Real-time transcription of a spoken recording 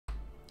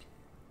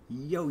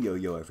Yo yo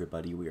yo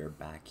everybody, we are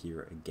back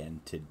here again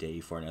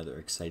today for another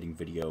exciting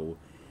video.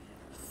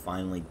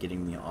 Finally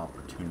getting the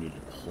opportunity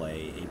to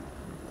play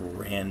a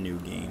brand new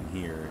game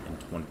here in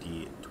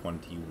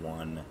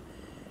 2021.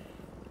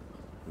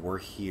 We're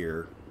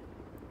here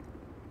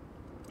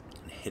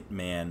in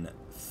Hitman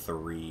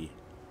 3.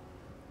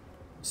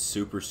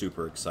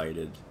 Super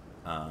excited.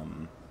 I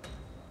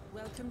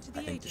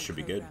think this should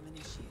be good.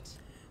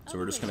 So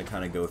we're just going to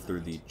kind of go through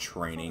the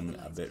training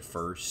a bit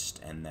first,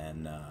 and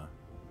then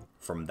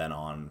from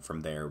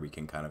there we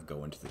can kind of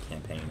go into the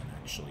campaign and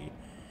actually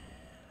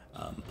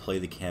play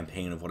the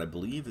campaign of what I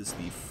believe is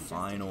the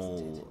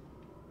final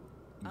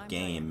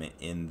game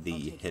in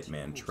the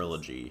Hitman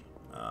trilogy,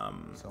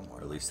 or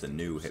at least the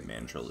new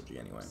Hitman trilogy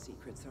anyway.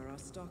 Secrets are our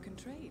stock and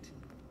trade.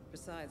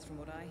 Besides, from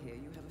what I hear,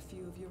 you have a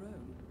few of your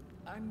own.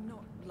 I'm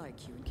not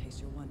like you, in case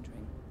you're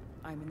wondering.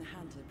 I'm in the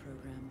Handler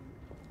program.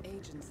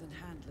 Agents and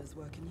handlers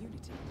work in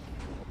unity.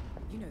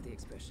 You know the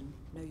expression,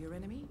 know your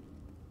enemy?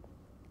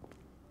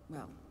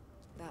 Well,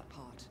 that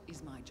part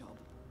is my job.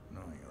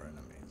 Knowing your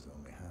enemy is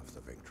only half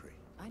the victory.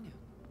 I know.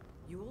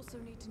 You also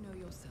need to know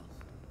yourself.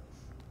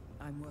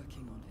 I'm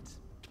working on it.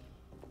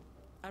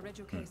 I read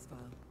your case file.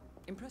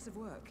 Impressive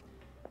work.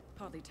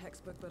 Hardly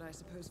textbook, but I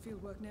suppose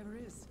field work never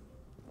is.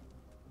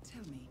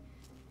 Tell me,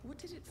 what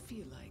did it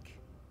feel like,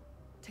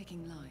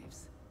 taking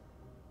lives?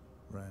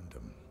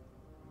 Random.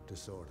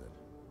 Disordered.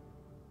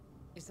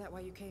 Is that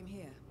why you came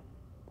here?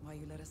 Why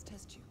you let us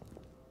test you?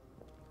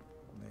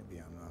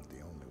 Maybe I'm not the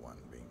only one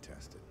being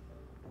tested.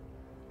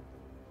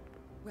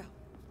 Well,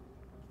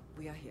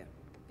 we are here.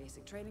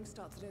 Basic training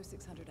starts at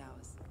 0600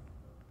 hours.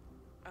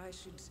 I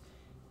should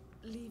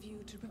leave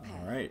you to prepare.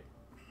 Alright.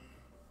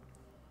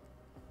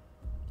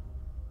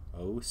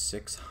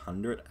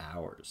 0600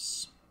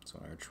 hours. So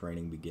our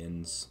training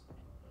begins.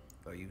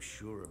 Are you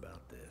sure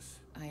about this?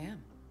 I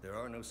am. There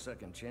are no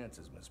second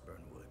chances, Miss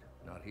Burnwood.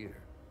 Not here.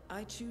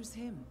 I choose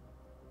him.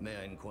 May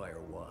I inquire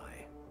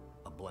why?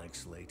 A blank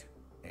slate,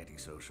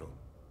 antisocial,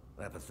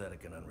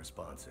 apathetic and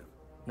unresponsive.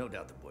 No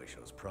doubt the boy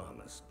shows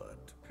promise,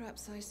 but...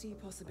 Perhaps I see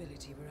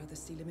possibility where others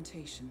see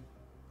limitation.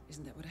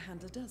 Isn't that what a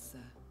handler does,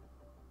 sir?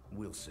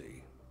 We'll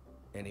see.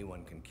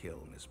 Anyone can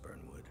kill Miss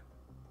Burnwood.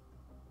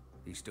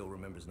 He still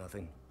remembers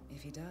nothing?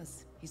 If he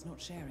does, he's not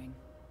sharing.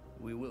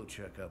 We will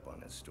check up on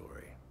his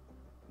story.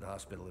 The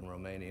hospital in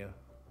Romania.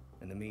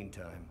 In the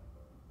meantime,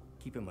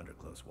 keep him under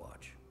close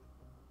watch.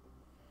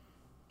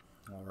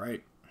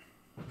 Alright.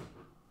 So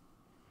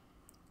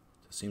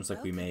it seems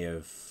like we may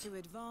have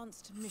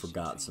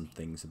forgot some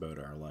things about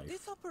our life.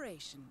 This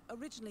operation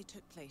originally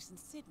took place in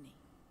Sydney.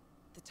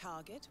 The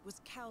target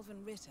was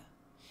Calvin Ritter,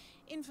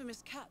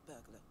 infamous cat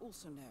burglar,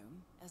 also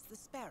known as the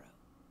Sparrow.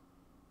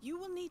 You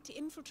will need to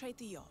infiltrate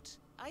the yacht,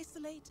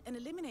 isolate and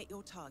eliminate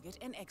your target,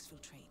 and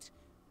exfiltrate,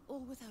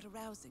 all without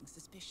arousing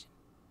suspicion.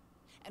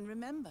 And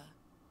remember,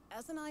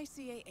 as an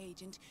ICA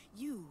agent,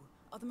 you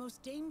are the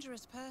most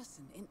dangerous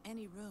person in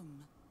any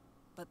room.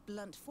 But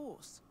blunt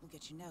force will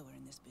get you nowhere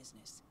in this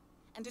business.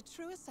 And a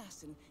true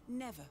assassin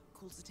never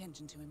calls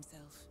attention to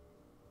himself.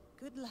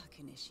 Good luck,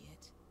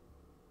 Initiate.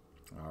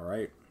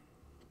 Alright.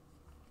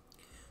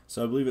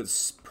 So I believe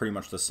it's pretty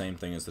much the same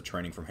thing as the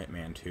training from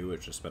Hitman 2.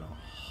 It's just been a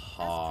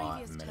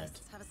hot As previous minute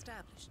tests have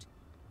established,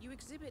 you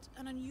exhibit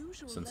an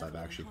unusual since I've level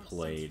of actually enhanced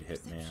played sensory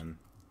Hitman. perception.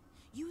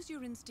 Use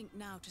your instinct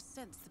now to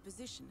sense the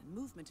position and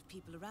movement of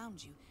people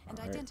around you and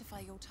All right. identify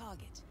your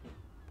target.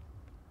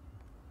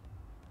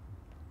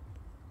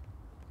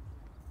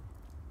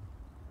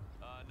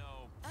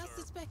 As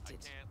suspected,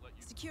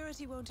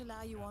 security won't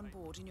allow you on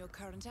board in your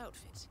current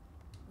outfit.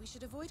 We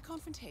should avoid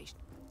confrontation.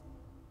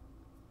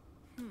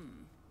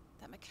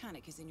 That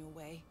mechanic is in your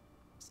way.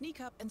 Sneak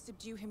up and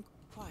subdue him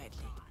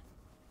quietly.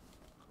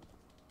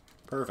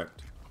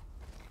 Perfect.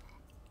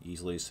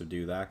 Easily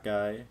subdue that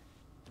guy.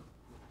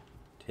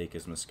 Take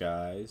his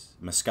misguise.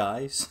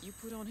 Misguise? You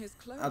put on his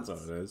clothes. That's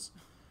what it is.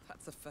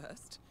 That's a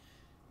first.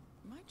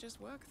 Might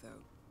just work,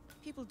 though.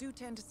 People do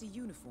tend to see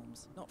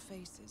uniforms, not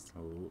faces.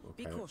 Oh,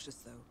 Be okay. cautious,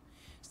 though.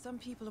 Some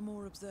people are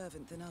more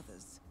observant than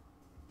others.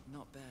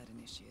 Not bad,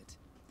 Initiate.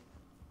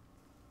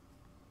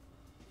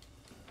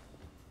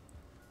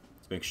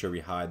 Let's make sure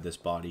we hide this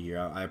body here.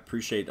 I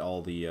appreciate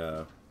all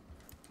the,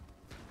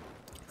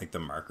 like the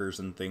markers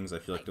and things. I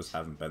feel like those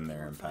haven't been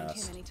there in Find him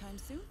past, anytime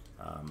soon?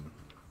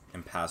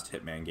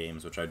 Hitman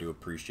games, which I do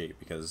appreciate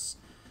because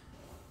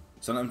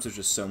sometimes there's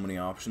just so many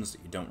options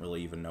that you don't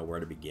really even know where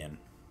to begin,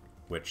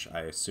 which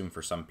I assume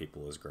for some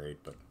people is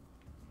great, but...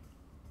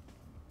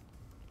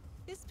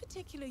 This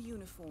particular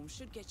uniform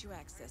should get you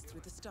access through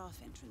the staff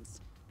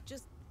entrance.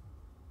 Just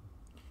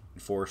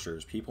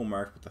Enforcers. People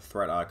marked with the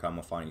threat icon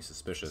will find you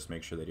suspicious.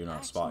 Make sure they do not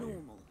act spot you.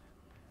 normal.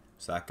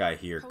 So that guy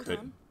here Hold could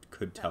on.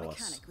 could That tell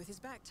mechanic us. with his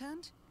back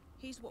turned,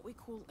 he's what we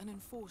call an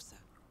enforcer.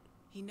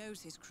 He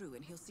knows his crew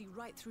and he'll see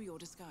right through your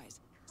disguise,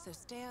 so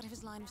stay out of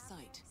his line of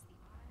sight.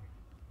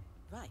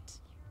 Right,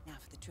 now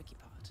for the tricky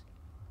part.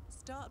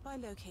 Start by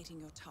locating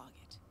your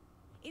target.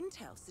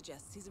 Intel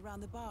suggests he's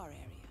around the bar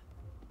area.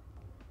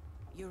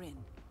 You're in.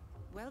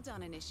 Well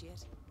done,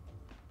 Initiate.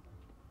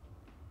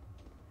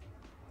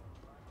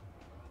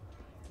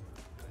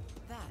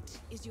 That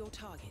is your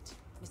target,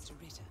 Mr.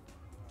 Ritter.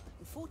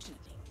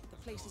 Unfortunately, the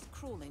place is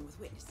crawling with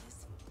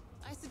witnesses.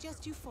 I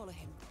suggest you follow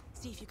him,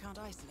 see if you can't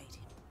isolate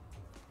him.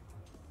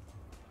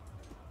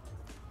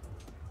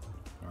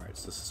 Alright,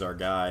 so this is our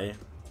guy.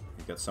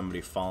 We've got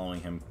somebody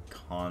following him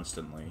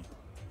constantly.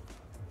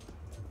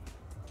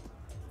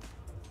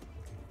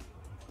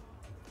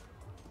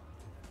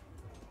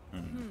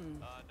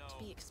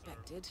 To be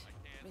expected.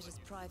 Ritter's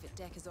private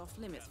deck is off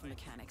limits for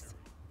mechanics.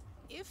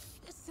 If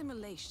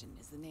assimilation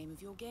is the name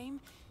of your game,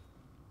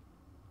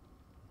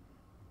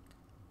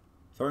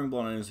 Throwing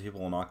blood enemies to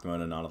people will knock them out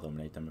and not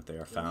eliminate them. If they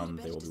are found,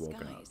 they will be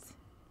woken up.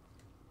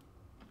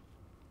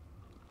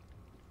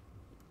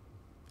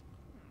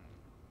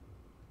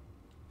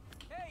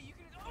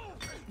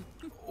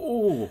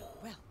 Oh!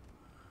 Well,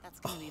 that's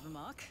gonna leave a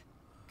mark.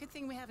 Good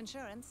thing we have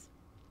insurance.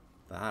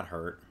 That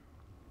hurt.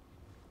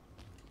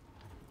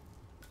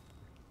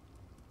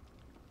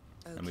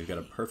 Okay. And we've got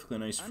a perfectly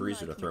nice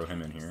freezer to throw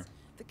him in here.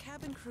 The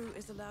cabin crew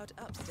is allowed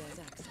upstairs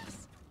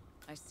access.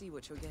 I see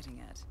what you're getting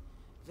at.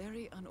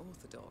 Very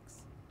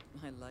unorthodox.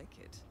 I like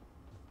it.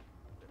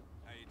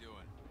 How you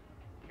doing?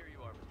 Here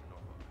you are, Mr.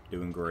 Norfolk.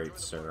 Doing great,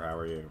 sir. How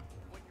are you?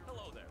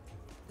 Hello there.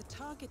 The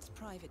target's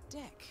private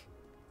deck.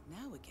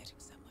 Now we're getting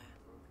somewhere.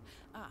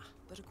 Ah,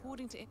 but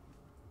according to...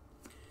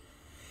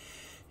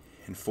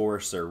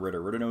 Enforcer,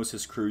 Ritter. Ritter knows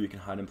his crew. You can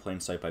hide in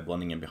plain sight by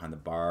blending in behind the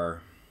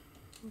bar.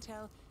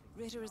 Intel,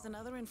 Ritter is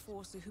another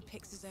enforcer who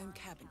picks his own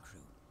cabin crew.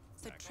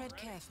 So tread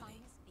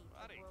carefully.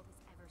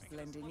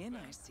 Blending in,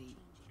 I see.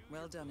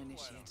 Well done,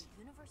 Initiate.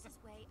 The universe's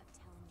way of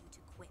telling you to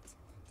quit,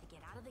 to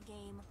get out of the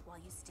game while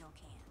you still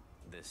can.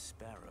 The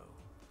Sparrow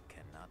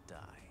cannot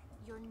die.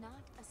 You're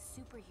not a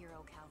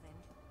superhero, Calvin.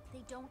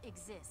 They don't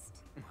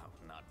exist. Well,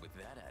 not with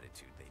that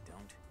attitude, they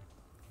don't.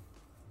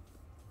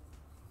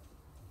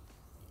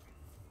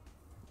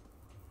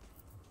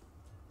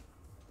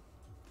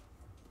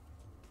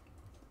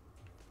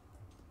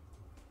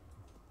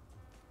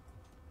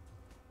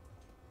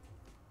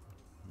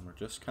 We're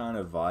just kind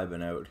of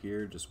vibing out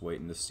here, just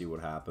waiting to see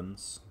what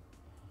happens.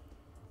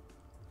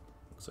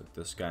 Looks like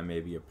this guy may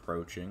be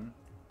approaching.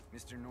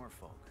 Mr.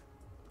 Norfolk,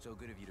 so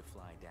good of you to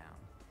fly down.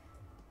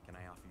 Can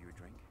I offer you a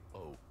drink?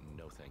 Oh,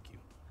 no thank you.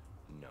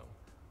 No.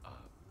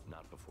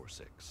 Not before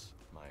 6.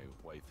 My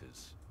wife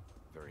is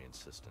very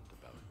insistent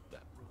about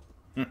that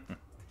rule.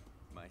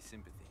 My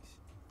sympathies.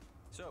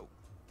 So,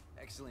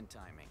 excellent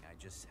timing. I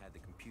just had the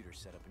computer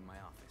set up in my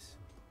office.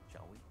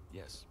 Shall we?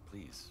 Yes,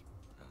 please.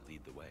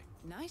 Lead the way.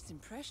 Nice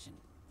impression.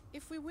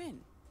 If we win,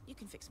 you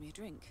can fix me a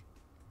drink.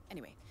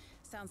 Anyway,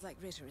 sounds like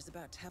Ritter is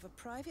about to have a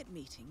private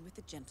meeting with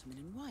the gentleman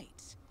in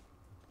white.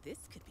 This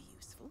could be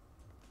useful.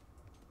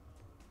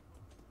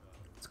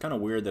 It's kind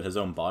of weird that his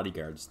own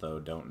bodyguards, though,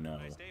 don't know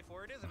Nice day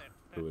for it, isn't it?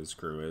 who his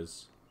crew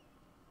is.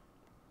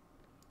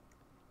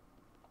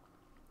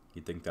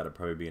 You'd think that'd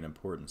probably be an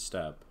important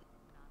step.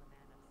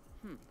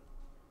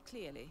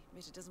 Clearly,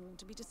 Ritter doesn't want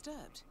to be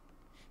disturbed.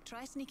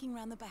 Try sneaking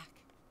round the back.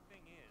 Thing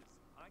is,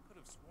 I could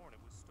have sworn it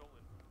was stolen.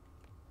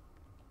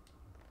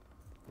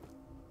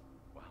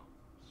 Wow,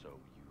 so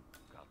you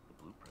got the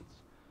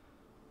blueprints.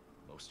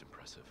 Most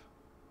impressive.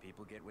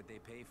 People get what they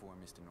pay for,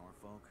 Mr.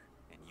 Norfolk,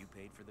 and you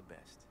paid for the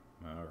best.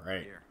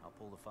 Alright. Here, I'll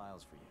pull the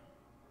files for you.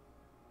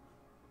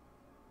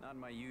 Not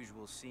my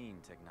usual scene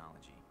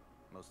technology.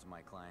 Most of my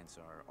clients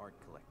are art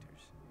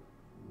collectors.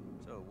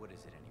 So what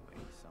is it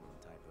anyway? Some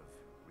type of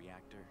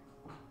reactor?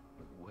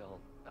 Well,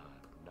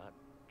 not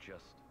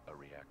just a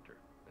reactor,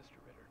 Mr.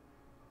 Ritter.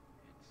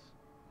 It's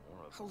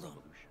more of Hold a on.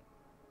 revolution.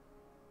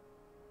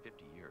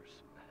 50 years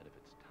ahead of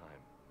its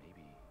time.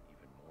 Maybe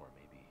even more,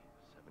 maybe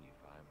 75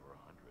 or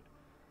 100.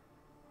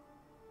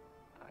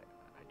 I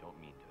don't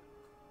mean to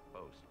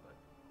boast, but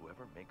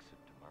whoever makes it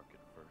to market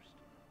first.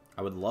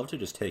 I would love to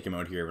just take him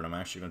out here, but I'm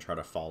actually going to try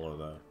to follow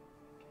the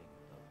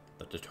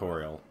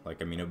tutorial. Like,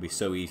 I mean, it would be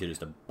so easy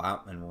just to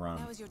bop and run.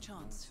 Now is your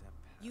chance.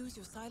 Use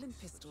your silent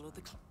pistol or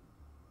the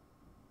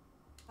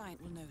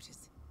client will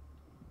notice.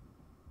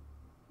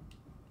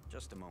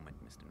 Just a moment,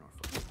 Mr.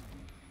 Norfolk.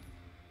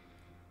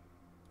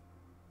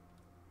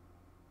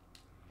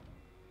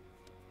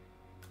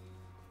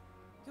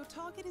 Your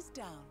target is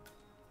down.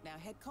 Now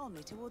head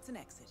calmly towards an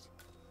exit.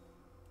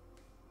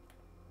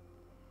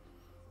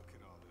 Look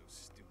at all those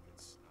stupid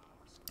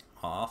snobs.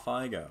 Off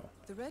I go.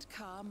 The red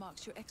car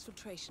marks your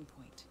exfiltration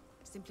point.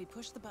 Simply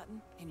push the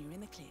button and you're in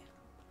the clear.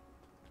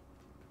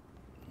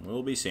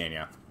 We'll be seeing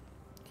ya.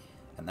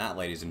 And that,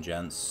 ladies and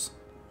gents,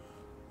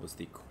 was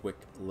the quick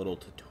little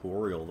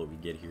tutorial that we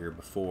get here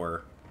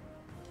before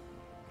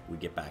we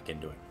get back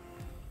into it.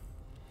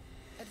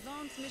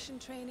 Advanced mission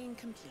training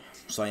complete.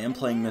 So I am And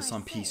playing dare this I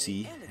on say,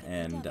 PC, elegantly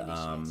and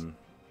done, Initiate.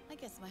 I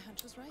guess my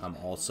hunch was right. I'm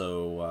about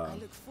also, you. I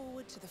look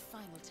forward to the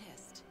final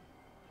test.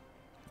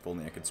 if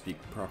only I could speak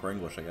proper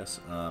English, I guess.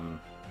 I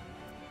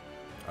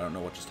don't know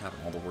what just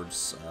happened. All the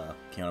words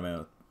came out of my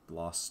mouth,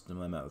 lost in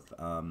my mouth.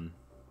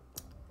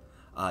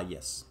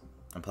 Yes.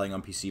 I'm playing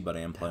on PC, but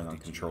I am playing on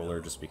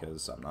controller just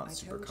because I'm not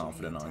super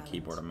confident on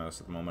keyboard and mouse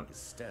at the moment. His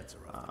stats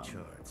are off the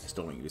I charts.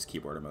 still don't use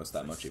keyboard and mouse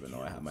that much, even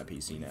though I have my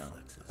PC now.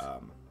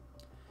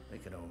 They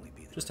could only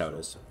be the Just how it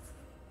result is. of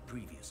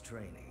previous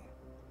training.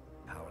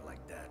 Power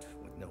like that,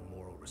 with no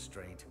moral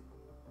restraint,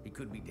 it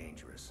could be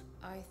dangerous.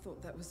 I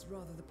thought that was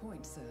rather the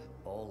point, sir.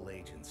 All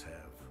agents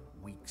have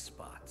weak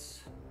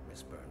spots,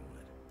 Miss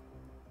Burnwood.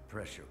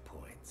 Pressure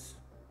points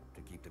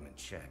to keep them in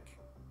check.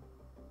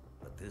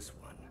 But this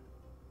one...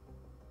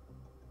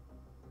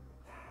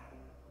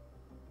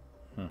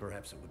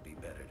 Perhaps it would be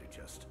better to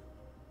just...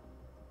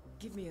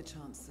 Give me a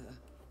chance, sir.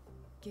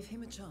 Give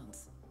him a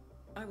chance.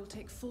 I will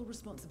take full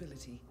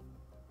responsibility.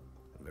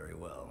 Very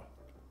well.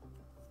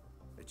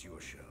 It's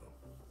your show.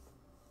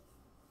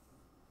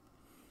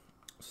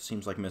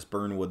 Seems like Miss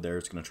Burnwood there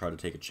is going to try to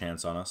take a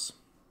chance on us.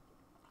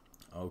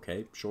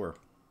 Okay, sure.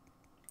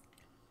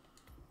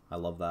 I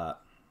love that.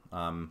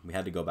 We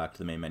had to go back to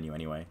the main menu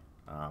anyway.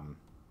 Now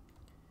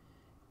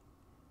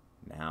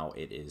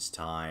it is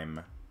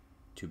time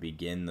to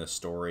begin the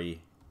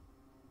story.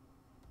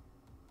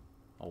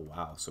 Oh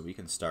wow, so we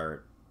can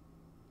start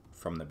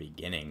from the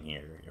beginning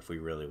here if we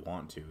really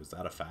want to. Is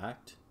that a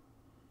fact?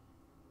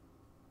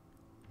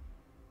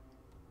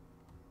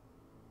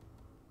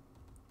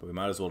 But we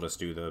might as well just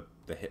do the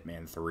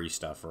Hitman 3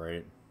 stuff,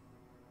 right?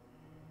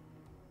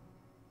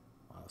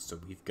 Wow, so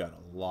we've got a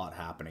lot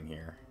happening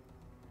here.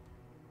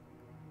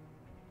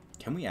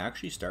 Can we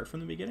actually start from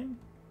the beginning?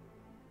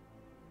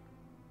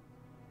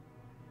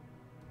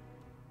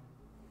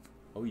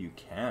 Oh, you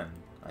can,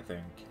 I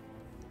think.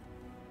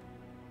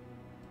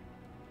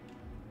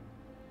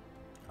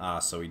 Ah,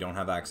 so we don't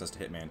have access to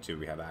Hitman 2.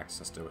 We have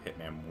access to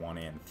Hitman 1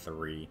 and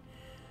 3.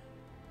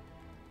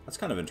 That's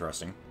kind of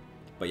interesting.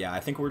 But yeah, I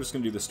think we're just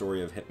going to do the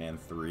story of Hitman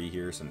 3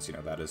 here, since, you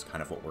know, that is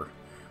kind of what we're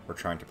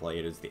trying to play.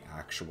 It is the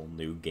actual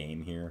new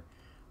game here.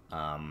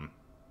 But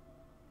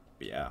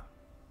yeah.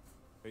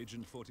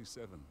 Agent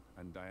 47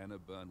 and Diana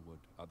Burnwood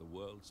are the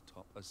world's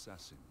top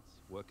assassins,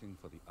 working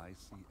for the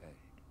ICA.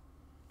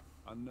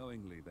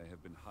 Unknowingly, they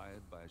have been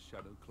hired by a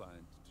shadow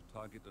client to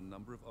target a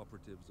number of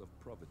operatives of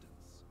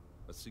Providence,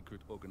 a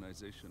secret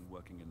organization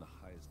working in the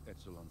highest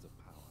echelons of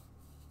power.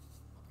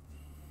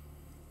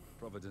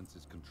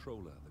 Providence's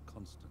controller, the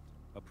Constant,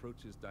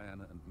 approaches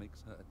Diana and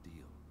makes her a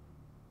deal.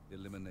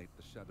 Eliminate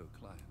the shadow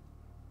client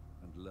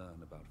and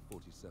learn about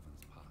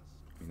 47's past.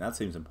 I mean, that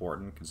seems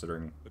important,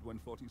 considering But when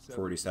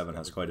 47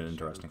 has quite an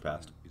interesting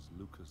past. Is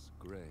Lucas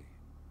Gray,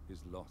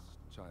 his lost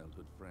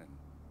childhood friend.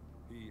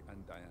 He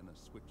and Diana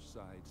switch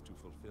sides to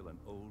fulfill an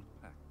old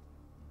pact.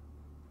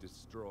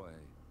 Destroy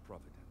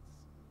Providence.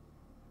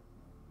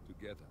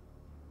 Together,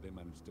 they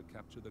manage to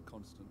capture the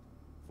Constant,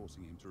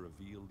 forcing him to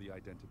reveal the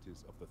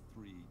identities of the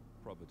 3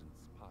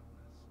 Providence partners.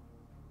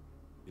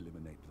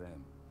 Eliminate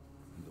them,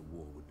 and the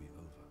war would be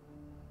over.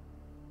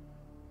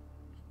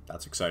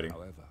 That's exciting.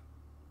 However,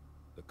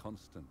 the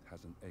Constant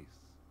has an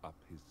ace up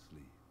his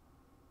sleeve.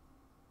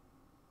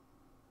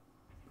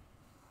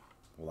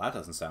 Well, that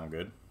doesn't sound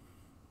good.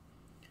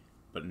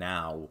 But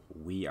now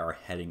we are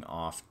heading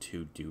off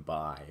to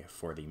Dubai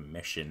for the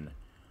mission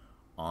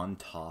on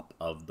top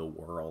of the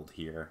world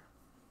here.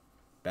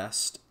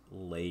 Best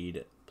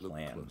laid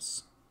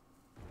plans.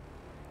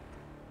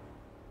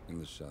 In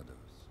the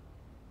shadows,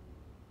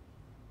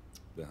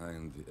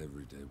 behind the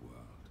everyday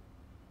world,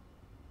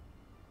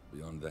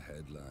 beyond the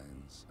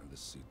headlines and the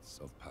seats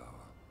of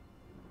power,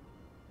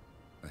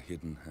 a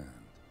hidden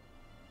hand.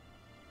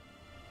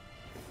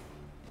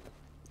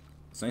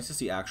 It's nice to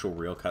see actual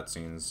real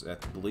cutscenes. I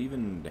believe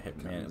in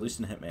Hitman, at least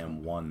in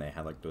Hitman 1, they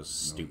had like those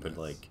stupid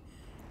like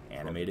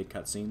animated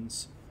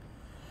cutscenes.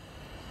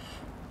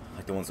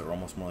 Like the ones that were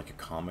almost more like a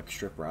comic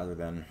strip rather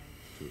than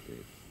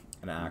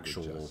an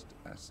actual,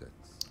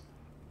 assets,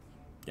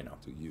 you know,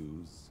 to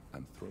use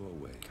and throw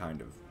away.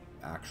 Kind of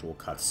actual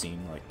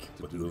cutscene, like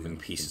with moving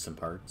pieces and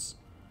parts.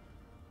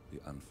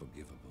 The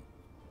unforgivable.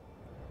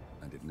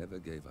 And it never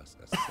gave us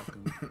a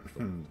second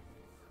thought.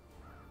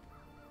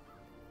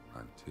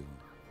 Until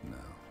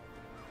now.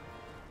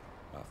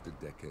 After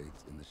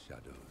decades in the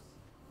shadows,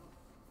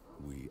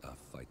 we are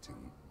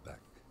fighting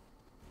back.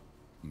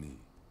 Me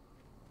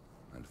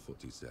and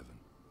 47.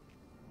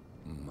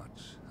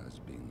 Much has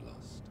been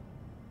lost,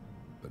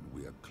 but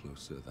we are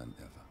closer than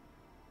ever.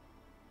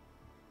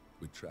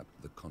 We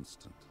trapped the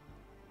Constant,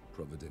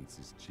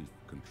 Providence's chief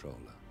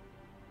controller,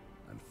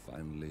 and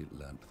finally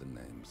learnt the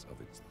names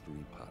of its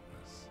 3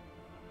 partners.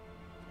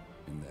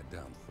 In their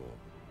downfall,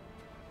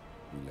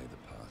 we lay the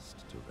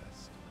past to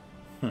rest.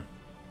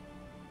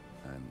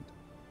 And,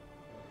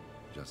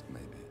 just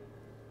maybe,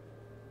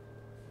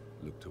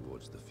 look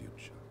towards the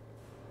future.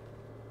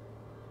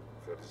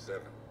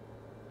 47.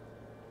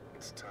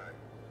 It's time.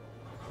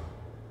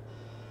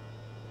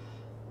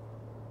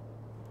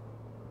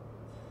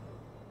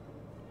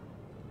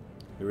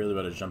 You really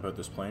about to jump out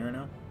this plane right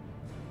now?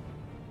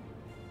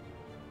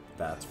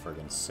 That's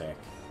friggin' sick.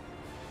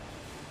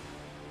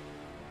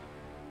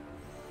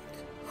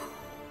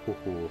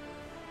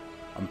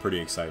 I'm pretty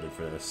excited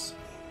for this.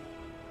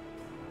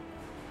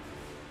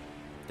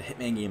 The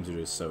Hitman games are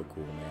just so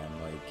cool,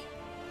 man. Like,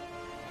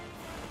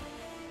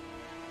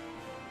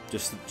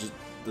 just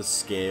the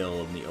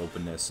scale and the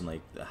openness and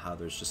like how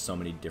there's just so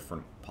many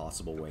different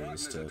possible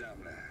ways to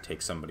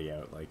take somebody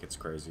out like it's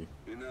crazy.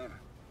 You know,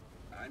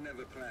 I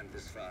never planned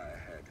this far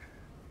ahead.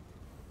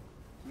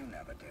 You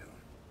never do.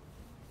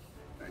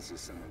 I see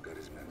someone got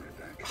his memory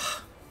back.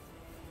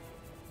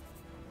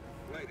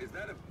 Wait, is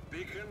that a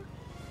beacon?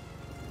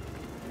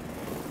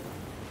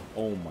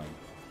 Oh my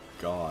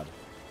god.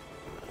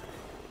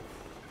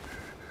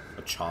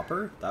 A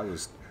chopper? That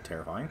was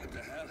terrifying. What the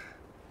hell?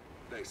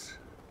 Base.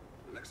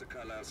 Alexa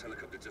Carlisle's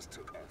helicopter just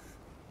took off.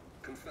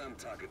 Confirm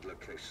target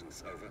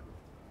locations, over.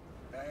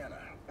 Diana,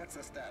 what's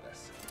the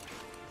status?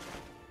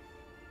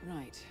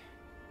 Right.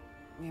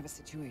 We have a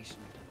situation.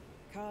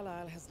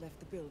 Carlisle has left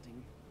the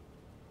building.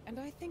 And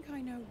I think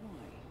I know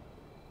why.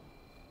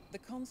 The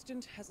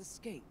Constant has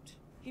escaped.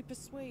 He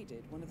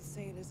persuaded one of the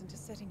sailors into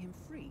setting him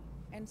free.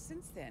 And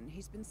since then,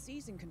 he's been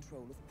seizing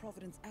control of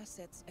Providence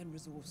assets and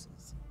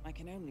resources. I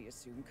can only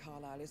assume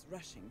Carlisle is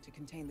rushing to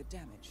contain the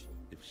damage.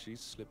 If she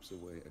slips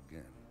away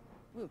again...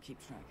 We'll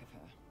keep track of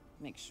her.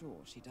 Make sure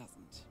she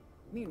doesn't.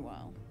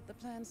 Meanwhile, the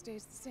plan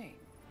stays the same.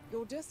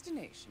 Your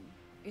destination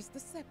is the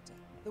Scepter,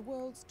 the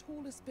world's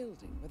tallest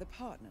building where the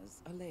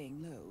partners are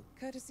laying low,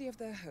 courtesy of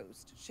their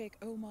host, Sheikh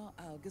Omar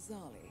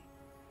Al-Ghazali.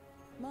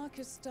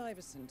 Marcus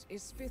Stuyvesant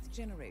is 5th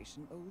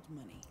generation old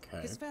money.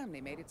 Okay. His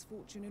family made its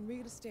fortune in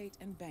real estate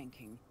and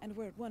banking, and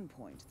were at one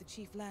point the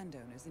chief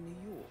landowners in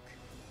New York.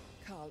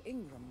 Carl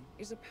Ingram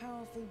is a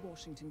powerful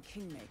Washington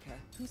kingmaker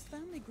whose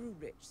family grew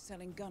rich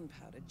selling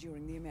gunpowder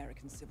during the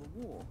American Civil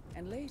War,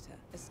 and later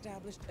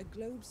established a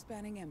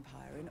globe-spanning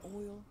empire in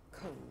oil,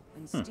 coal,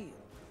 and steel.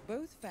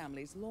 Both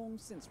families long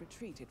since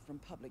retreated from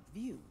public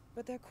view,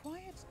 but their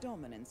quiet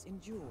dominance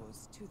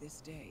endures to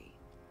this day.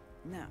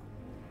 Now,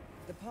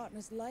 the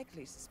partners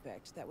likely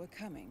suspect that we're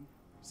coming,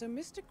 so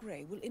Mr.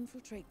 Grey will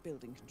infiltrate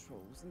building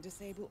controls and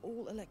disable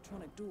all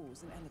electronic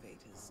doors and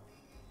elevators.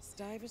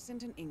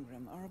 Stuyvesant and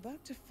Ingram are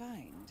about to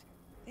find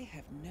they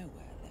have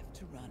nowhere left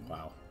to run.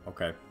 Wow.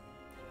 Okay.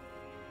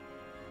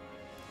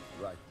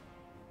 Right.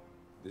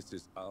 This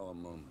is our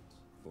moment,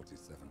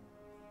 47.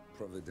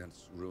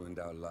 Providence ruined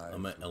our lives.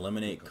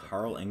 Eliminate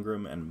Carl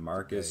Ingram and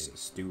Marcus We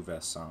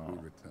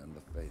Stuyvesant. return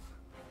the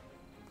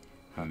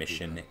favor.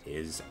 Mission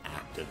is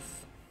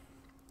active.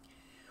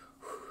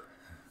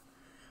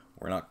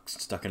 We're not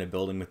stuck in a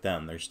building with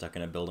them. They're stuck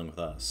in a building with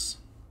us.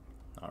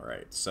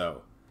 Alright,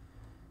 so...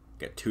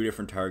 Got 2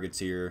 different targets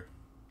here.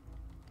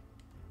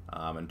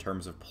 In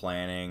terms of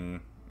planning,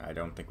 I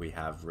don't think we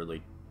have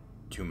really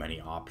too many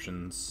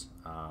options.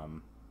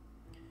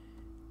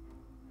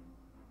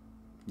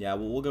 Yeah,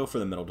 we'll go for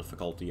the middle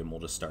difficulty and we'll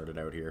just start it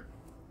out here.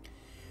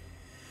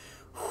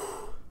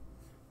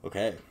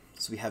 Okay,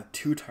 so we have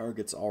 2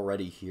 targets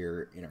already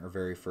here in our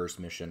very first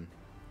mission.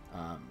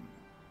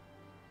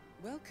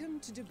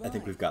 Welcome to Dubai. I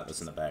think we've got this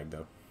in the bag,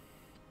 though.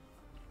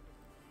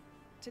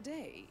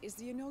 Today is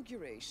the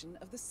inauguration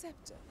of the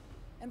Scepter,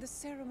 and the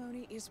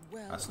ceremony is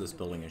well So this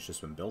building has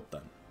just been built,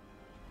 then.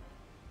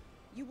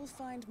 You will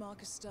find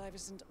Marcus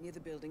Stuyvesant near the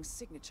building's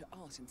signature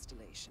art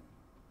installation.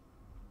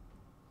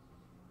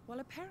 While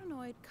a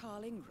paranoid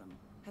Carl Ingram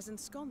has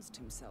ensconced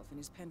himself in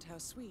his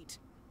penthouse suite,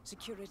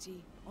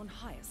 security on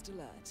highest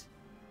alert.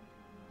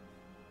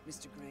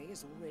 Mr. Grey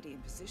is already in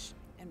position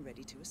and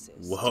ready to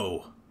assist.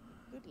 Whoa!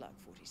 Good luck,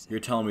 47. You're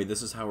telling me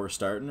this is how we're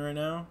starting right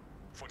now?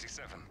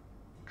 47.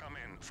 Come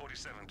in,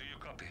 47. Do you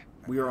copy?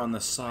 We are on the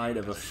side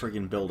of a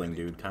friggin' building,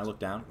 dude. Can I look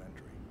down?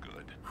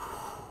 Good.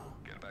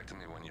 Get back to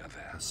me when you're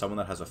there. As someone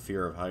that has a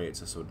fear of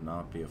heights, this would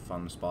not be a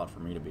fun spot for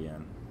me to be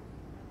in.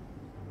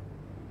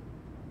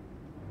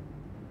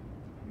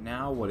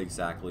 Now what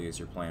exactly is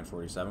your plan,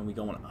 47? We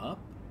going up?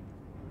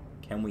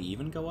 Can we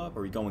even go up?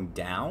 Are we going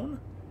down?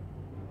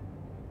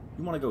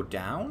 You want to go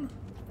down?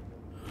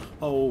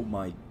 Oh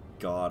my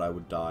god, I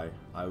would die.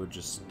 I would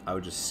just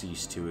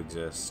cease to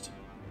exist.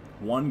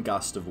 One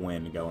gust of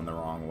wind going the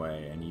wrong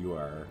way, and you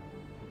are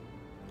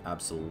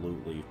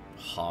absolutely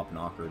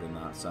hobknockered in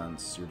that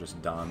sense. You're just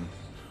done.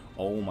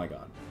 Oh my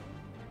god.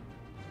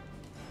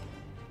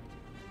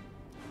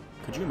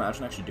 Could you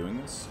imagine actually doing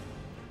this?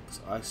 'Cause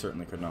I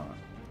certainly could not.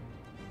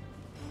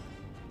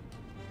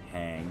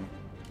 Hang.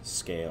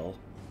 Scale.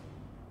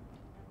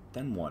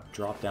 Then what?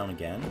 Drop down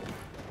again?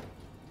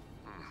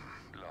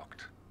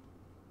 Locked.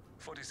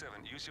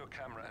 47, use your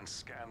camera and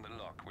scan the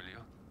lock, will you?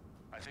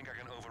 I think I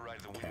can override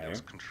the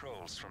Windows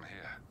controls from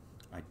here.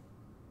 I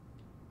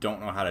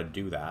don't know how to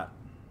do that.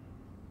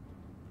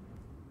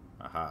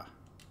 Aha.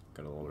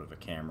 Got a little bit of a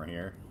camera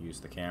here. Use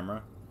the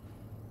camera.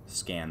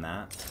 Scan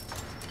that.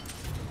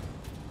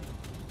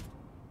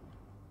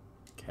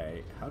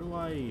 Okay, how do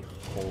I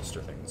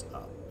holster things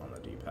up on the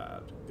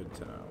D-pad? Good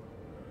to know.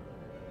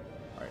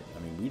 Alright, I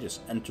mean, we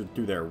just entered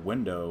through their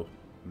window,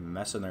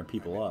 messing their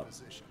people up.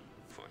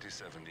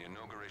 47, the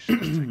inauguration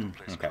is taking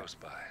place close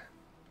by.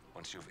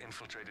 Once you've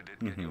infiltrated it,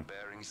 get your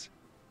bearings.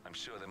 I'm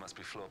sure there must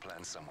be floor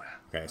plans somewhere.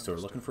 Okay, so we're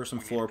looking for some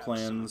floor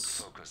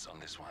plans. Focus on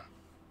this one.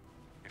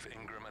 If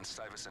Ingram and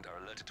Stuyvesant are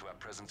alerted to our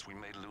presence, we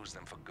may lose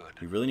them for good.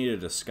 We really need a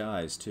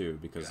disguise too,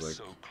 because like,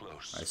 so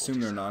close, I assume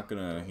they're not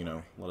gonna, you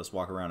know, let us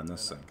walk around in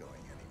this thing.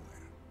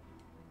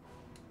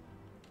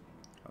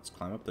 Let's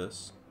climb up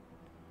this.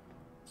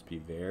 Let's Be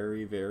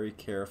very, very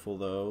careful,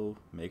 though.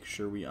 Make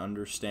sure we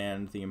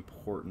understand the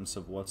importance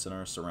of what's in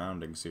our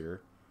surroundings here.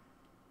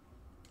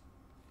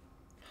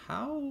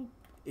 How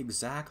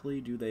exactly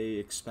do they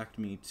expect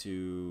me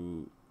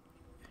to...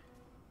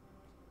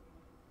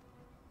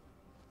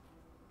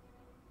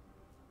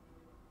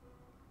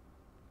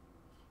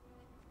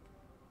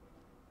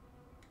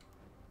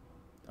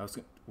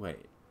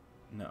 Wait.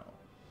 No.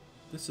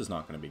 This is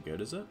not going to be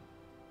good, is it?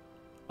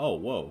 Oh,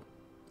 whoa. What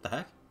the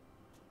heck?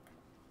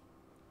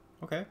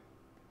 Okay.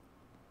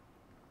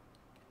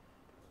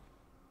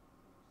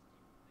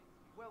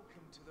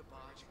 Welcome to the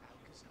barge,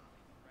 Alcazar.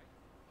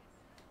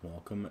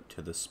 Welcome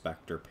to the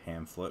Spectre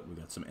pamphlet. We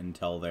got some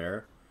intel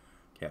there.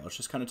 Okay, let's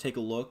just kind of take a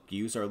look.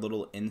 Use our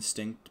little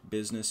instinct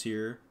business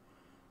here.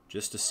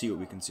 Just to see what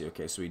we can see.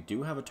 Okay, so we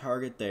do have a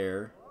target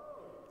there.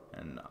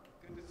 And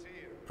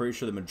pretty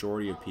sure the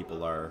majority of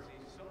people are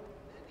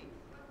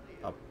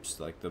up,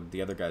 like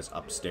the other guy's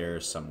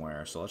upstairs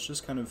somewhere. So let's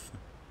just kind of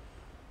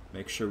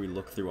make sure we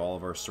look through all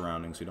of our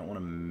surroundings. We don't want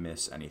to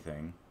miss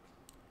anything.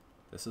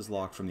 This is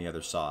locked from the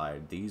other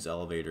side. These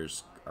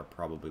elevators are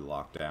probably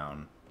locked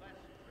down.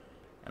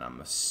 And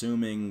I'm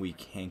assuming we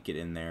can't get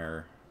in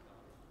there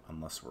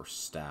unless we're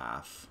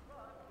staff.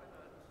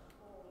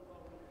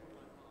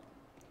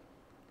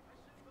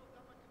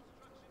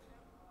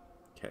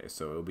 Okay,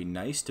 so it would be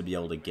nice to be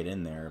able to get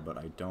in there, but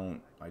I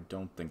don't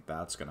think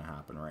that's going to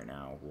happen right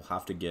now. We'll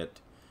have to get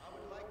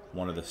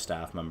one of the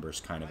staff members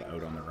kind of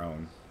out on their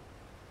own.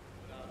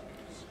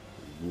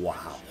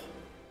 Wow.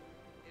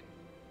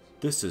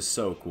 This is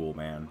so cool,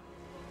 man.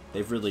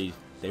 They've really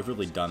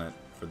done it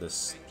for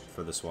this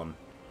one.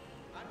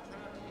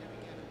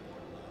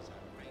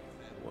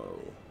 Whoa.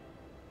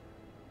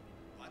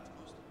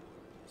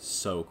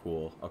 So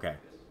cool. Okay.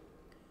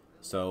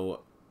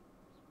 So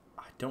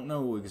I don't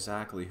know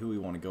exactly who we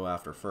want to go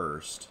after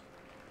first.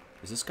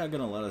 Is this guy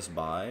gonna let us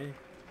by?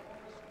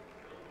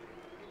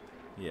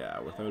 Yeah,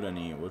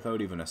 without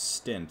even a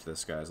stint,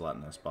 this guy's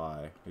letting us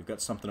by. We've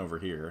got something over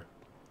here.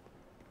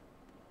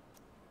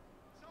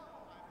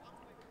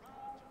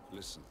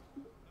 Listen,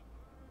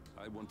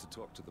 I want to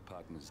talk to the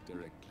partners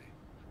directly.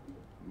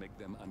 Make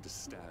them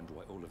understand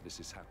why all of this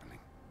is happening.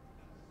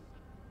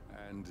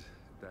 And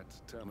that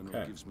terminal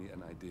gives me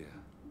an idea.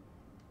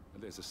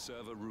 There's a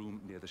server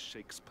room near the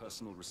Sheikh's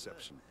personal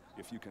reception.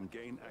 If you can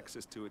gain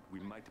access to it, we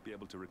might be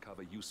able to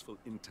recover useful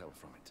intel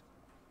from it.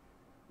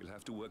 We'll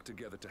have to work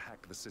together to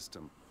hack the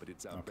system, but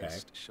it's our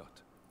best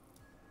shot.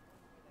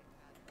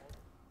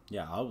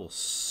 Yeah, I will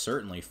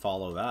certainly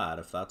follow that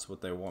if that's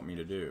what they want me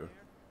to do.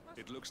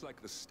 It looks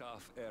like the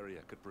staff area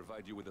could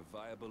provide you with a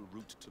viable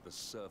route to the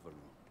server room.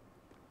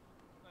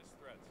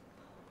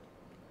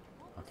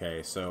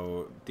 Okay,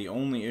 so the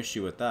only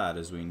issue with that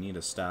is we need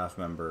a staff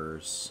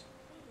member's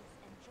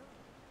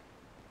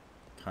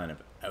kind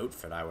of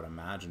outfit, I would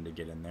imagine, to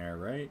get in there,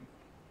 right?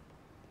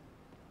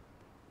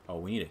 Oh,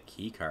 we need a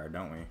key card,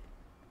 don't we?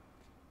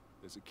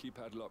 There's a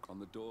keypad lock on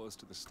the doors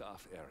to the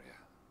staff area.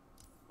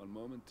 One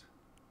moment.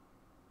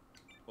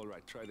 All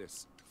right, try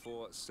this.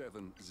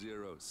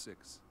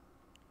 4706.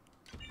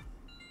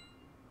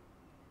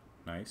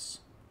 Nice.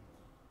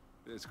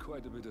 There's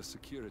quite a bit of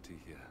security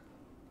here.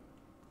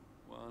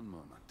 One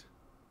moment.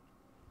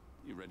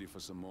 You ready for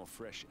some more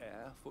fresh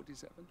air,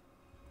 47?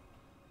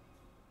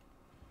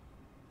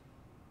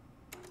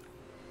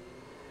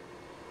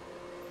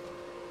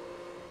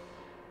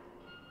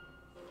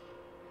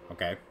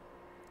 Okay.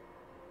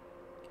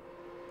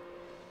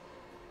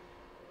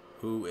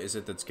 Who is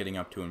it that's getting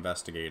up to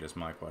investigate is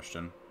my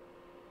question.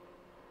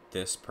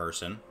 This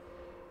person.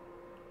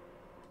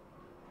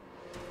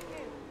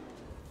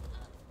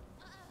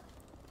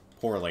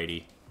 Poor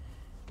lady.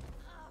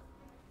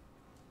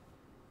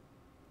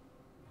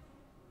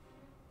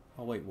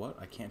 Oh wait, what?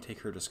 I can't take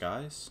her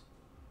disguise?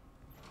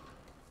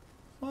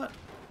 What?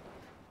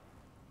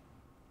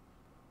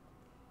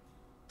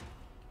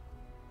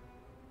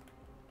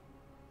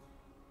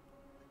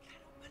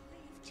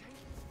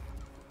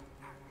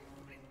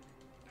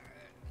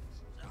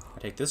 I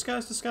take this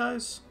guy's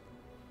disguise?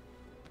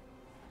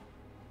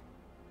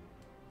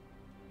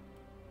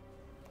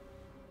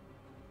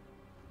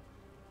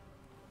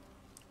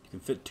 You can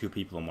fit 2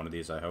 people in one of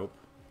these, I hope.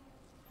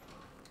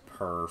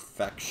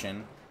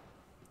 Perfection.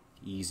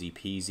 Easy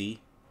peasy.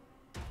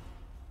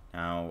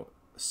 Now,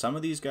 some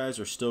of these guys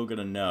are still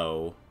gonna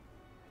know,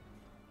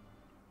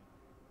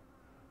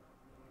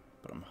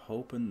 but I'm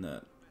hoping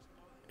that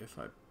if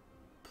I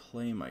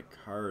play my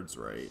cards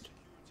right.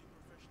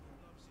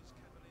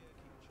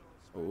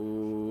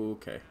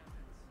 Okay.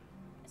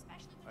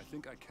 I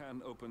think I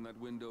can open that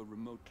window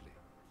remotely.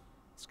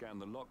 Scan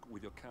the lock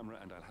with your camera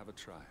and I'll have a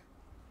try.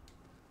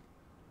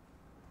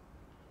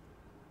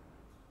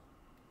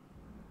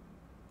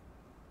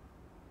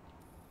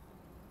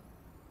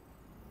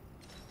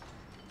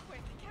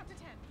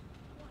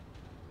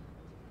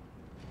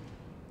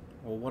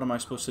 Well, what am I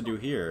supposed to do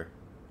here?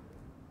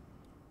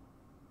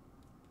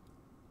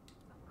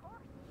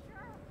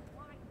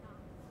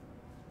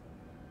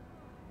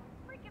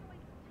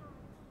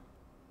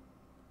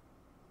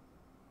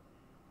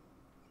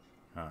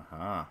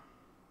 Uh-huh.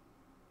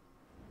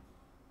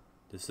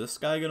 Is this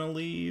guy gonna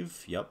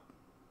leave? Yep.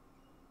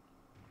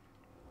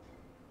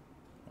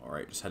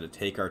 Alright, just had to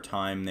take our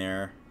time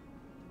there.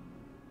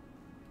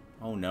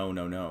 Oh, no,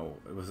 no, no.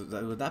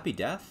 Would that be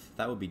death?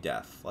 That would be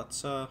death.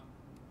 Let's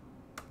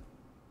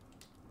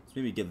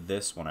maybe get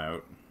this one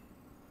out.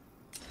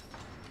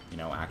 You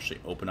know,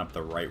 actually open up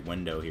the right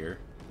window here.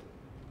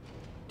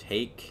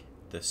 Take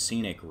the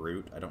scenic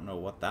route. I don't know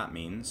what that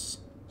means.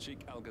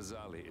 Sheikh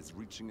Al-Ghazali is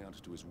reaching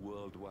out to his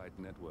worldwide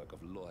network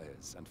of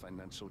lawyers and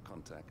financial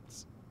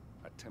contacts,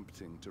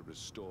 attempting to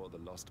restore the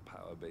lost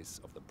power base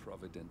of the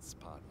Providence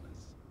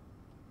partners.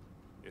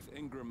 If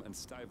Ingram and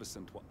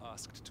Stuyvesant were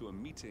asked to a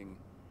meeting,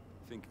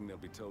 thinking they'll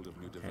be told of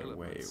new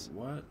developments, wait,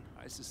 what?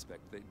 I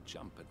suspect they'd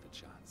jump at the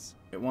chance.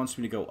 It wants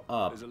me to go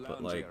up, There's a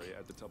but lounge like... area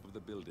at the top of the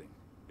building.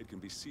 It can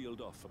be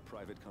sealed off for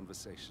private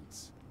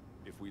conversations.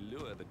 If we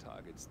lure the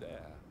targets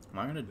there... Am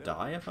I gonna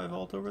die if I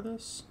vault over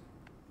this?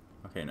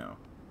 Okay, no.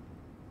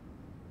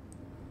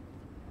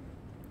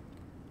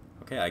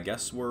 Okay, I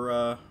guess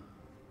we're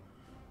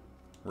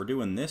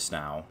doing this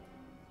now.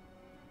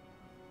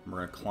 We're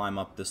gonna climb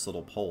up this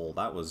little pole.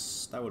 That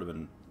would have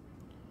been...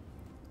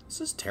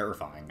 This is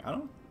terrifying.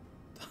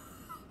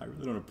 I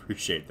really don't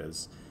appreciate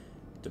this,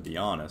 to be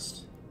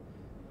honest.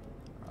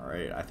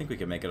 Alright, I think we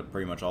can make it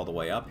pretty much all the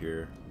way up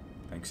here,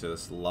 thanks to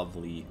this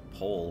lovely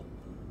pole.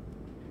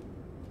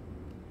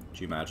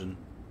 Could you imagine?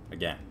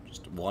 Again,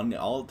 just one,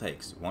 all it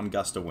takes, one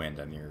gust of wind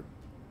and you're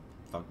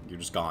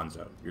just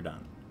gonzo. You're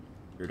done.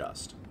 You're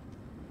dust.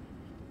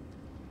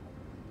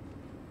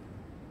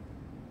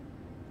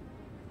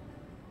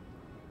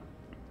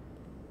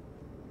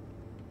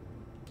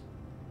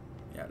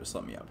 Yeah, just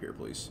let me up here,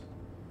 please.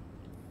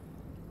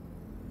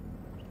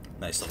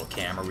 Nice little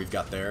camera we've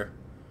got there.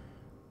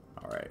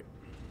 Alright.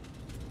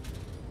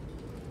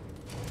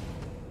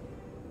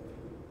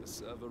 The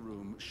server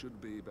room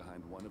should be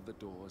behind one of the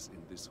doors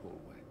in this hallway.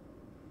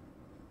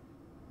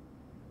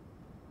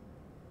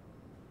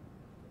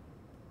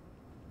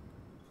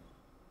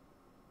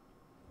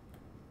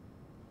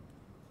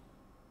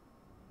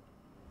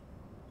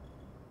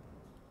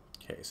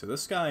 Okay, so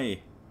this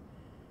guy...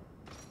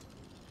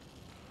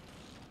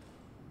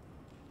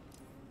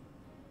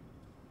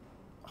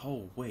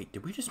 Oh, wait,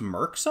 did we just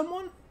murk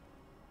someone?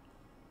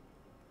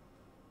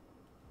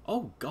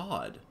 Oh,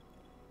 God.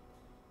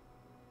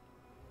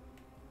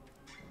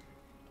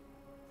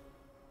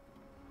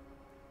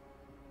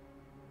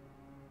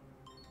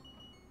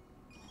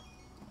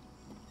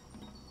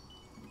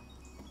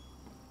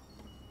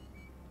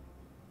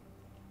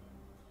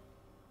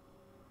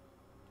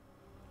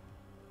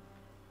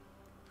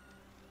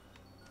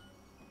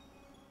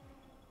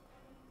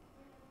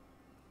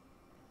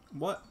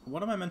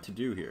 What am I meant to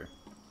do here?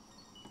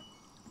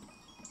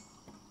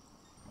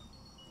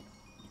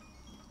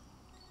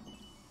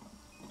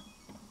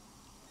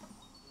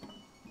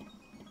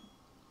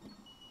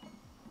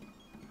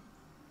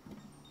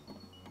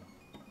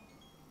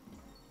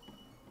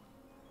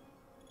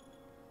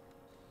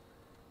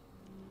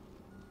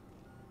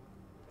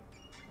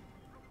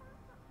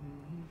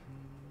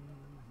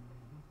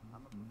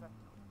 I'm a professional.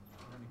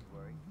 No need to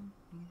worry.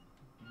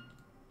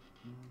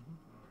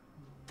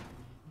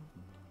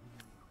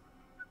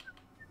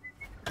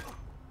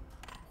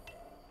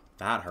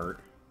 That hurt.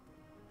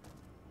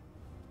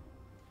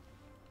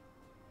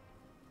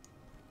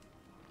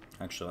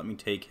 Actually, let me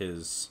take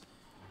his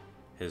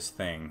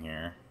thing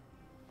here.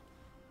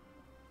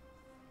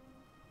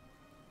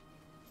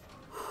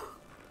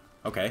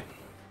 Okay.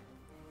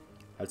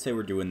 I'd say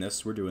we're doing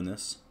this. We're doing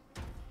this.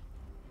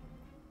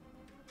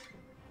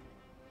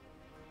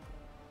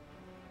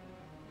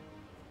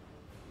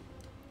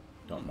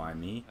 Don't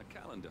mind me. A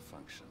calendar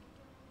function.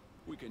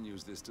 We can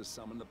use this to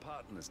summon the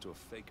partners to a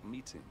fake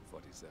meeting,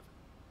 47.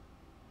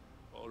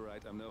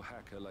 Alright, I'm no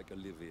hacker like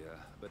Olivia,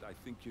 but I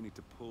think you need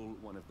to pull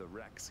one of the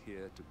racks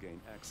here to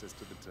gain access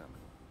to the terminal.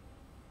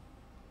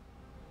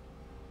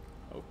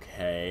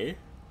 Okay.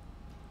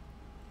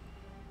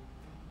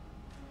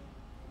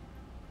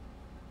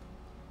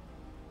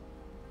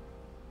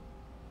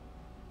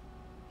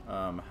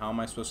 How am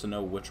I supposed to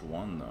know which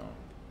one, though?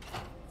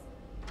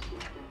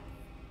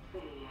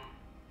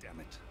 Damn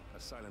it. A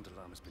silent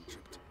alarm has been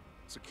tripped.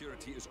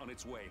 Security is on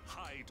its way.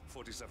 Hide,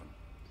 47.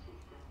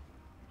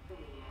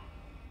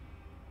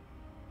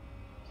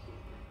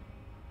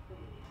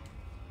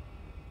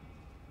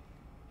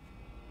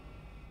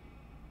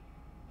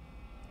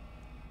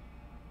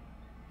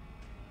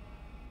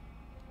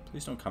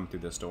 Please don't come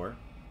through this door.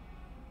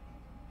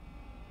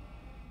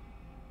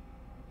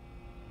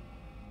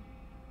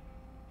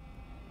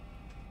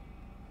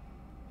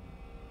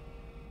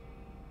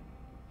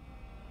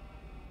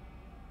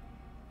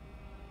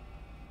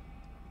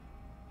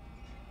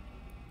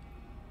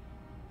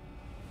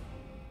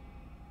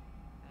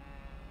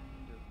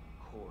 And of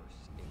course,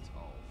 it's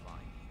all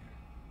fine here.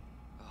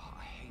 Oh,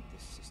 I hate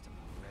this system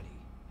already.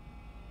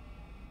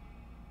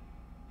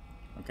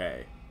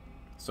 Okay.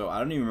 So I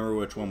don't even remember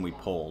which one we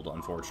pulled,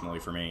 unfortunately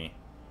for me.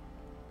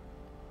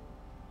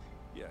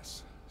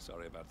 Yes,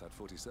 sorry about that,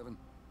 47.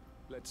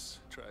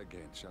 Let's try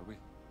again, shall we?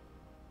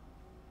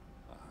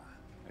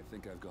 I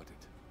think I've got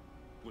it.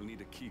 We'll need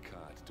a key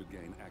card to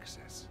gain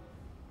access.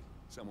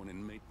 Someone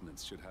in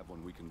maintenance should have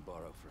one we can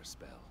borrow for a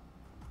spell.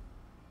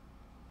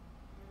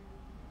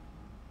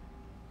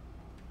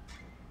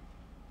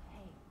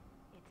 Hey,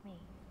 it's me.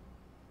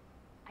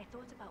 I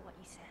thought about what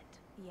you said.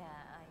 Yeah,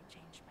 I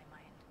changed my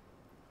mind.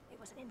 It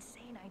was an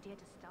insane idea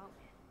to start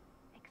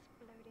with.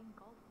 Exploding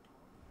golf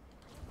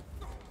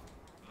balls.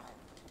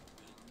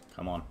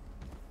 Come on.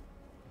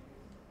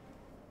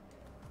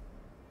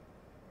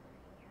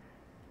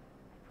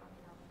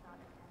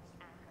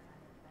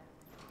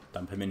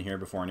 Dump him in here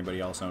before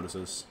anybody else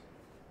notices.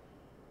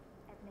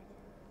 Admitted.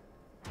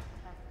 That's the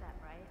first step,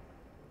 right?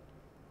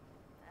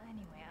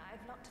 Anyway,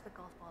 I've locked the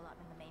golf ball up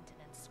in the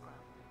maintenance scrum.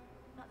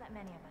 Not that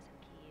many of us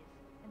have keys,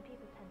 and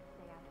people tend to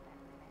stay out of that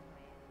room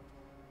anyway.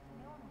 So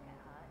no one will get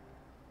hurt.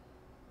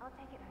 I'll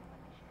take it home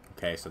when I ship.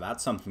 Okay, so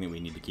that's something that we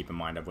need to keep in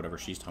mind of whatever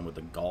she's talking with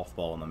the golf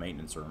ball in the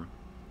maintenance room.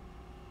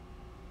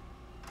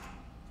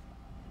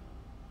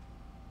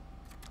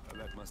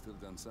 That must have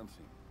done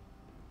something.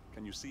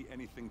 Can you see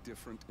anything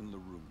different in the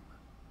room?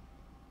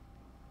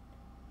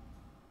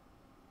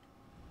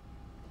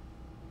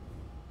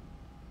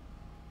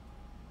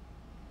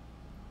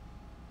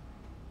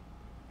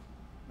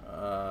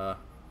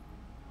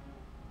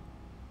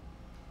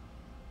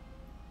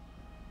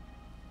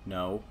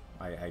 No,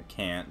 I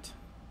can't.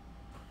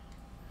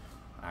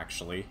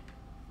 Actually.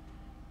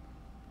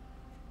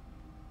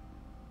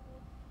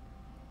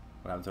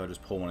 What happens if I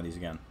just pull one of these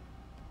again?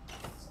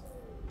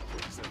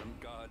 7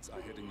 guards are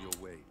heading your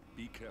way.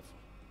 Be careful.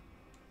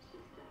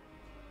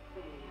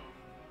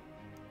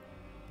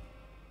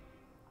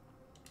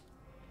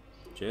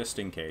 Just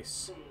in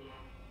case.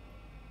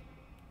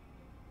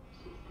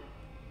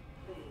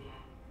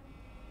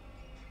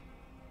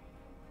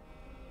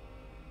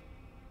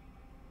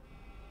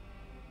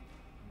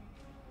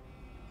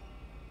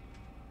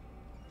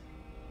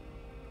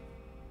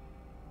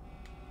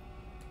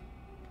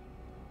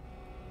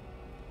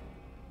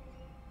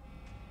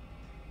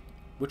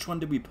 Which one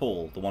did we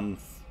pull? The one...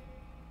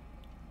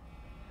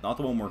 not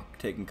the one we're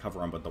taking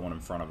cover on, but the one in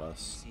front of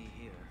us. See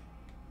here.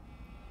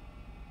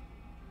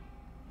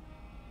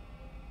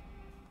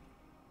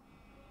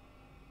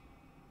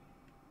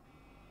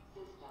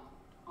 System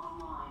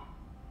online.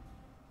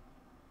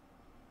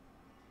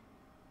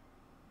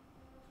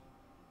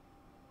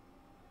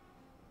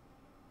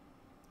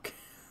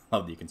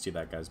 Love that you can see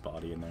that guy's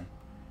body in there.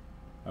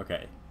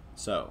 Okay,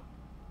 so...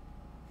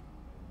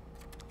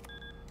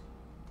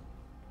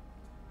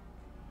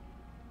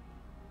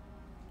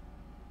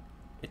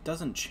 it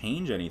doesn't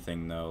change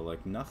anything, though.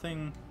 Like,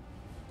 nothing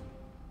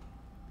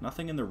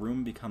in the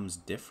room becomes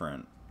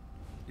different.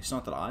 It's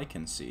not that I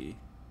can see.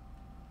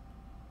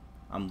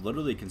 I'm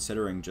literally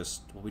considering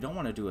just... well, we don't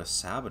want to do a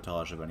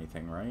sabotage of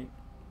anything, right?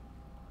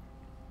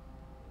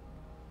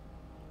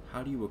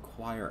 How do you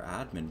acquire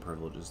admin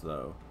privileges,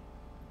 though?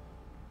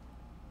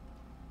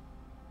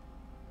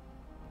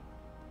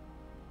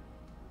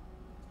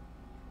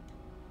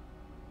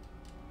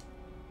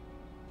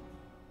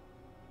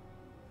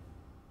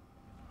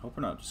 Hope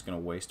we're not just gonna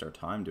waste our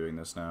time doing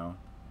this now.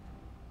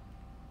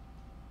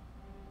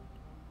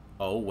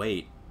 Oh,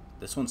 wait.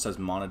 This one says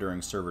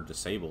monitoring server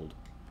disabled.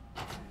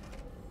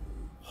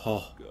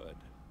 Oh. Good.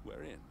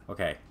 We're in.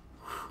 Okay.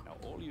 Now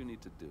all you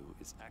need to do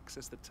is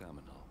access the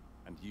terminal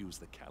and use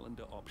the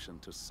calendar option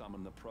to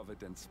summon the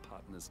Providence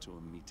partners to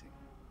a meeting.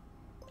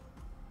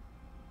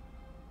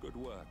 Good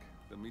work.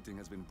 The meeting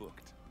has been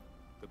booked.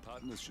 The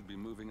partners should be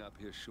moving up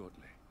here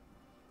shortly.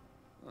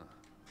 Huh.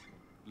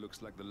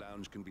 Looks like the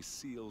lounge can be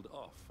sealed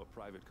off for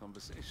private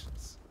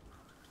conversations.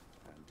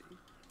 Handy.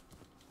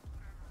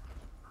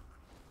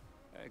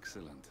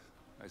 Excellent.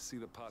 I see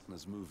the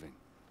partners moving.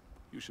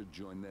 You should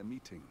join their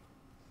meeting.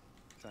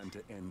 Time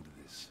to end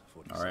this,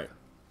 47. Alright.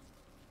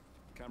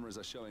 Cameras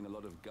are showing a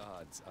lot of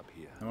guards up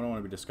here. I don't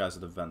want to be disguised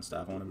as the vent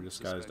staff. I want to be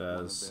disguised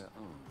as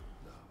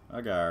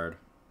a guard.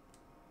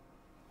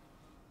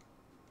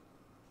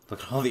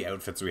 Look at all the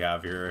outfits we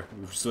have here.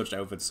 We've switched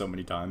outfits so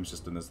many times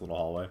just in this little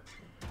hallway.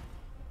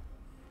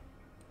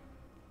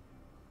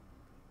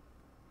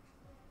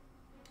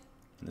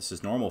 And this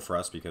is normal for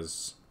us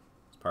because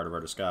it's part of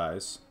our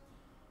disguise.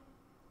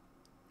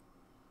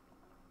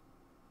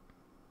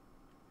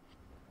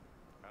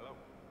 Hello?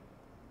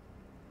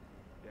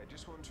 Yeah,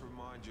 just wanted to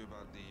remind you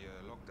about the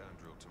lockdown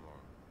drill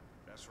tomorrow.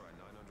 That's right,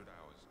 900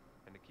 hours.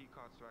 And the key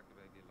cards to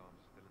activate the alarms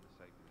are still in the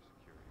safe in the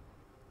security room.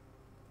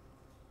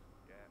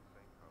 Yeah,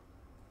 same code.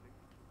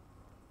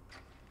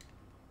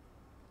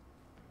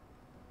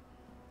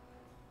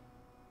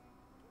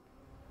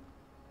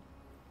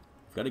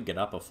 We've got to get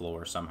up a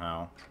floor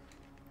somehow.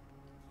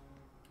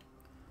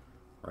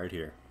 Right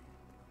here.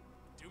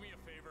 Do me a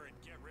favor and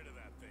get rid of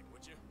that thing,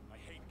 would you? I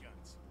hate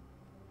guns.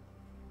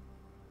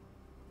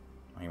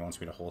 He wants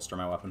me to holster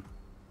my weapon.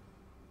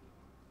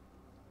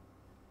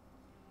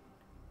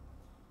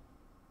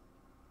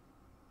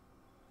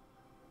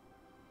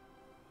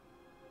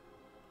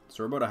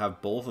 So we're about to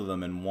have both of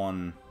them in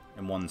one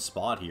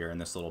spot here in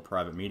this little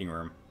private meeting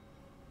room.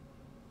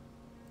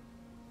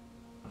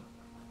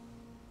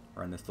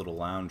 Or in this little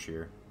lounge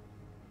here.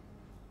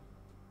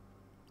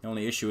 The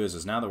only issue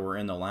is now that we're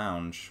in the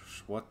lounge,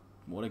 what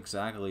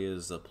exactly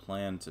is the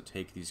plan to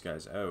take these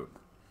guys out?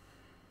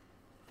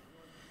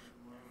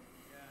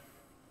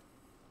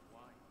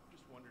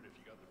 Just wondered if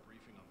you got the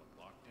briefing on the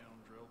lockdown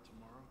drill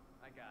tomorrow.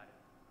 I got it.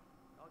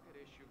 I'll get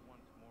issued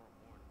one tomorrow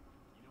morning.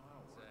 You know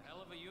how it works. It's a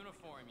hell of a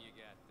uniform you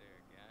got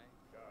there, guy.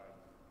 Guard,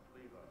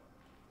 leave us.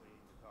 We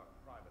need to talk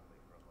privately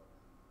for a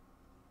moment.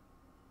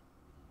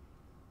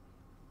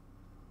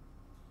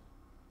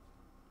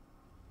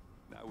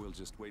 Now we'll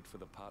just wait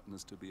for the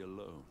partners to be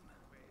alone.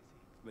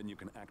 Then you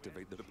can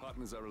activate the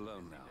partners are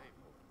alone now.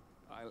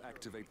 I'll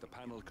activate the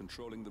panel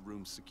controlling the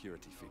room's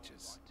security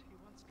features.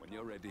 When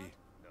you're ready,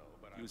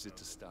 use it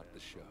to start the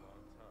show.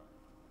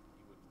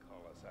 He wouldn't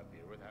call us up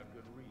here without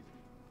good reason.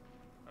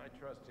 I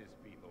trust his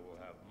people will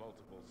have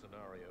multiple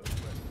scenarios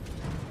ready.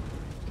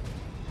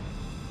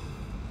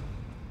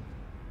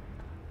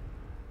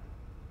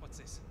 What's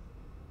this?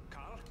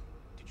 Carl?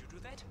 Did you do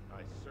that?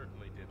 I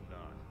certainly did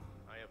not.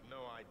 I have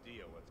no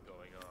idea what's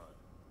going on.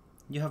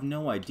 You have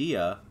no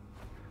idea?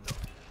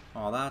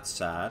 Oh, that's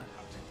sad.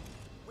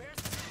 It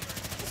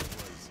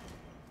was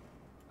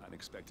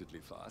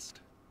unexpectedly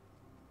fast.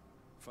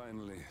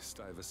 Finally,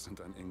 Stuyvesant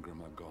and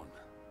Ingram are gone.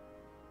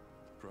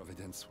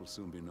 Providence will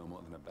soon be no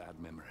more than a bad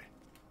memory.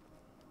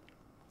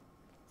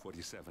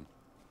 47.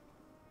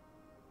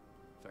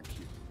 Thank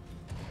you.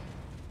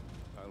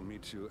 I'll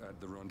meet you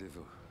at the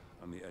rendezvous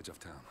on the edge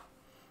of town.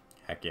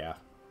 Heck yeah.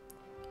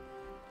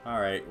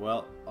 Alright,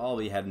 well, I'll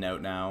be heading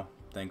out now.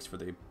 Thanks for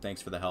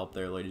the help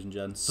there, ladies and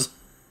gents.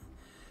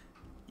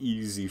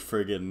 Easy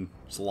friggin'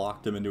 just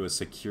locked them into a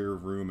secure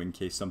room in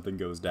case something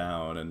goes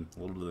down, and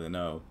little do they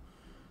know,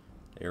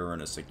 they were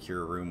in a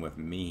secure room with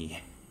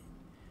me.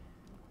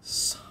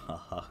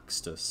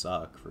 Sucks to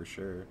suck, for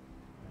sure.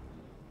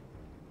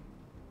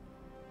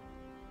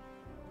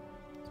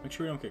 Let's make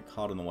sure we don't get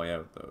caught on the way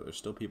out, though. There's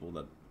still people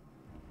that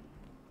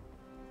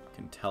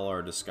can tell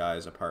our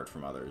disguise apart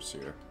from others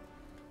here.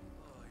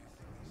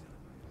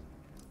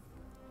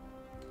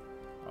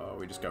 Oh,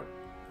 we just got...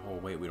 Oh,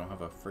 wait, we don't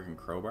have a friggin'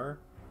 crowbar?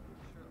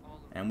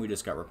 And we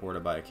just got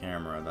recorded by a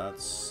camera.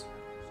 That's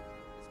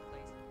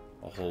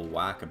a whole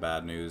whack of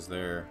bad news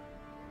there.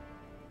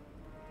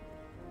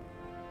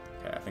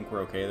 Okay, I think we're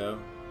okay though.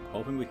 I'm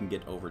hoping we can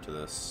get over to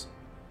this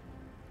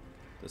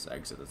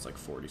exit that's like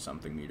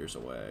 40-something meters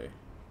away.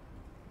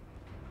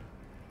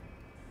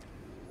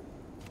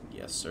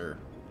 Yes, sir.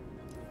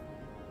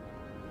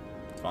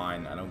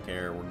 Fine, I don't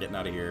care. We're getting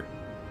out of here.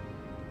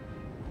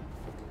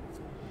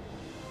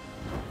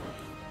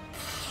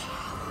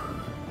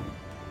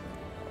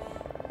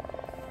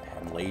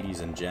 Ladies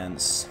and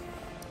gents,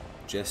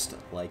 just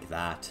like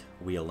that,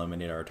 we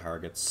eliminate our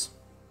targets.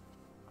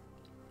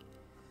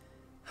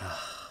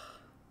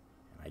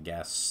 I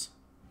guess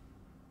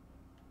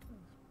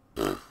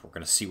we're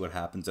gonna see what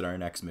happens in our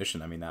next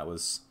mission. I mean, that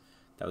was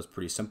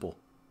pretty simple.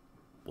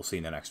 We'll see you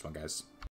in the next one, guys.